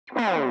I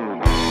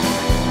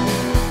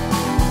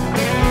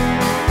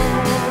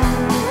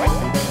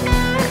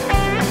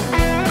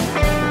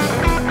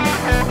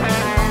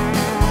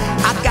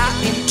got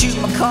into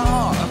my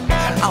car,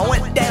 I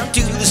went down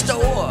to the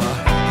store.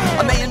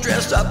 A man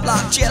dressed up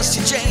like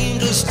Jesse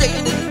James was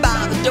standing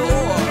by the door.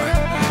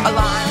 A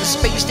line of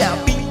spaced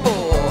out people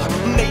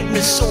made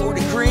me sort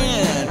of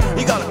grin.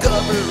 You gotta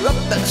cover up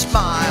that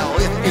smile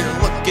if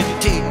you're looking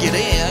to get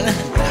in.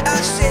 I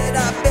said,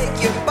 I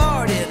beg your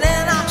pardon,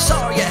 and I'm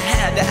sorry you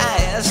had to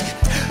ask,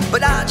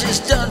 but I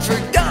just done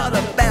forgot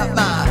about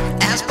my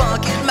ass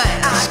pocket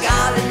mask. I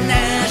got an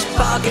ass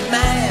pocket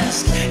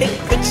mask, it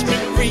fits me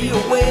real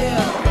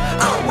well.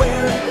 I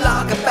wear it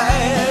like a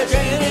badge,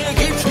 and it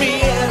keeps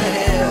me out of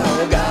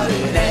hell. Got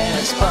an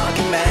ass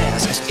pocket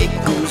mask, it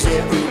goes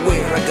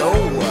everywhere I go.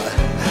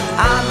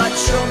 I might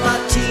show my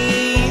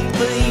teeth,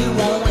 but you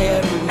won't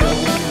ever know.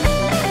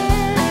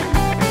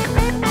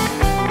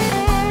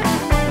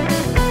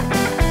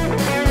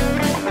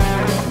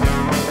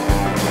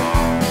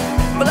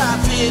 But I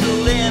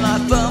fiddled and I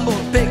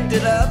fumbled, picked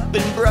it up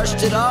and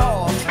brushed it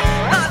off.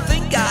 I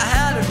think I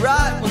had it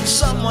right when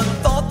someone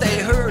thought they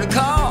heard a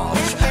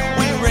cough.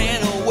 We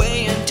ran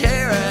away in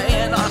terror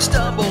and I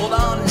stumbled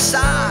on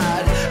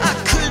inside. I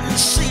couldn't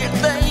see a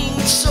thing,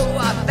 so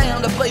I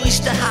found a place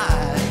to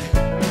hide.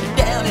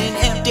 Down an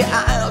empty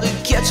aisle to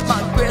catch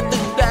my breath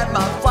and grab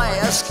my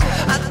flask.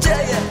 I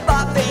tell you,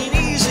 life ain't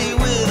easy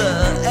with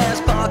an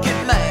ass pocket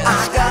mask.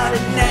 I got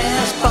an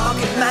ass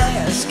pocket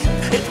mask,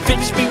 it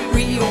fits me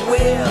real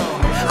well.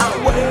 I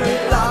wear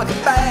it like a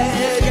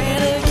badge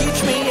and it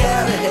keeps me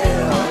out of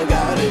hell. I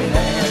got an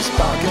ass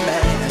pocket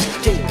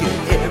mask, take it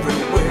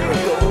everywhere I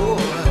go.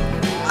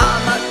 I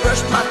might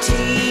brush my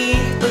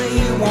teeth, but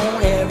you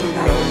won't ever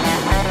know.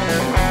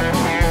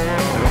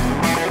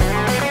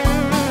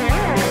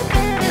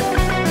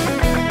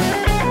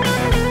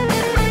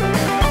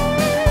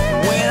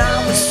 When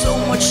I was so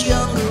much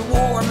younger,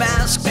 wore a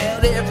mask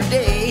about every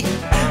day,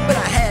 but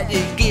I had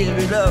to give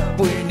it up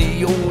when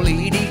the old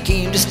lady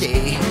came to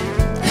stay.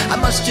 I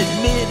must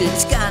admit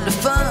it's kind of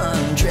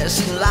fun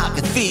dressing like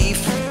a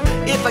thief.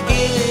 If I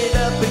get it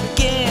up again,